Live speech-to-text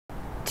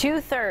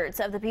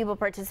2/3 of the people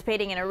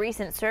participating in a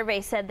recent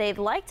survey said they'd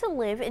like to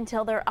live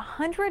until they're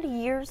 100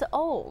 years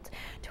old.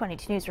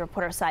 22 News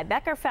reporter Cy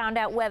Becker found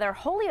out whether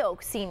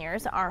Holyoke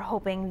seniors are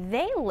hoping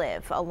they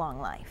live a long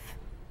life.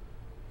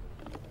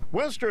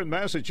 Western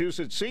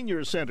Massachusetts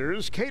senior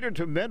centers cater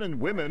to men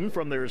and women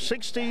from their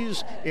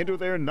 60s into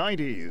their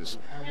 90s.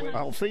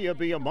 Althea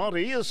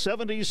Biamonte is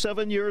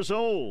 77 years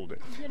old.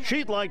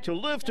 She'd like to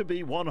live to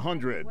be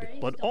 100,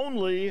 but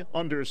only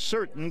under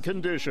certain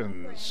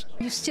conditions.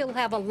 You still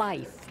have a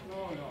life.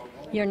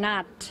 You're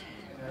not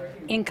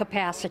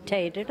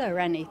incapacitated or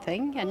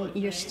anything, and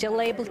you're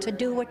still able to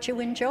do what you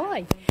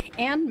enjoy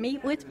and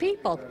meet with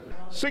people.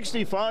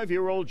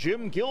 65-year-old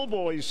Jim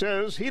Gilboy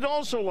says he'd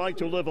also like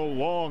to live a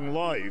long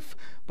life,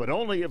 but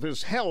only if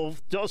his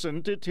health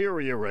doesn't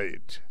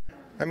deteriorate.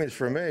 I mean,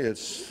 for me,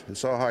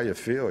 it's all how you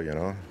feel, you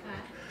know.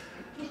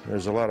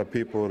 There's a lot of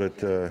people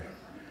that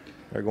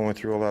are going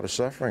through a lot of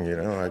suffering, you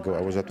know. I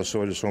was at the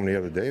Soldiers Home the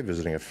other day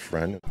visiting a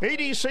friend.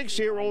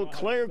 86-year-old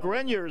Claire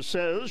Grenier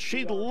says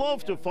she'd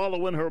love to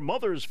follow in her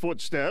mother's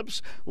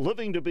footsteps,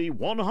 living to be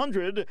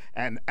 100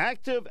 and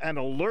active and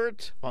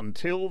alert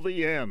until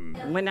the end.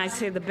 When I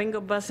say the bingo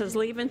bus is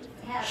leaving,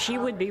 she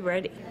would be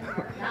ready.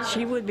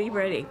 She would be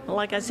ready.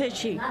 Like I said,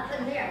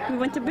 we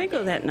went to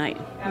bingo that night,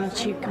 and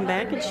she'd come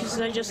back and she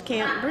said, I just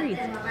can't breathe.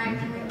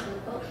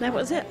 That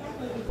was it.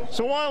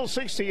 So while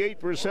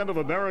 68% of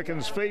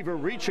Americans favor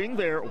reaching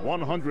their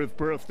 100th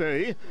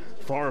birthday,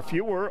 far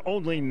fewer,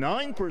 only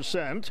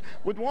 9%,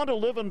 would want to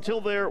live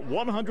until they're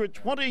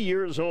 120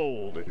 years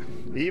old,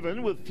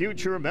 even with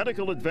future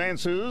medical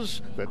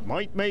advances that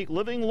might make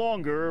living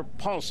longer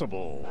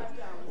possible.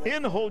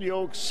 In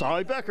Holyoke,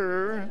 Cy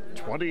Becker,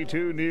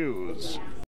 22 News.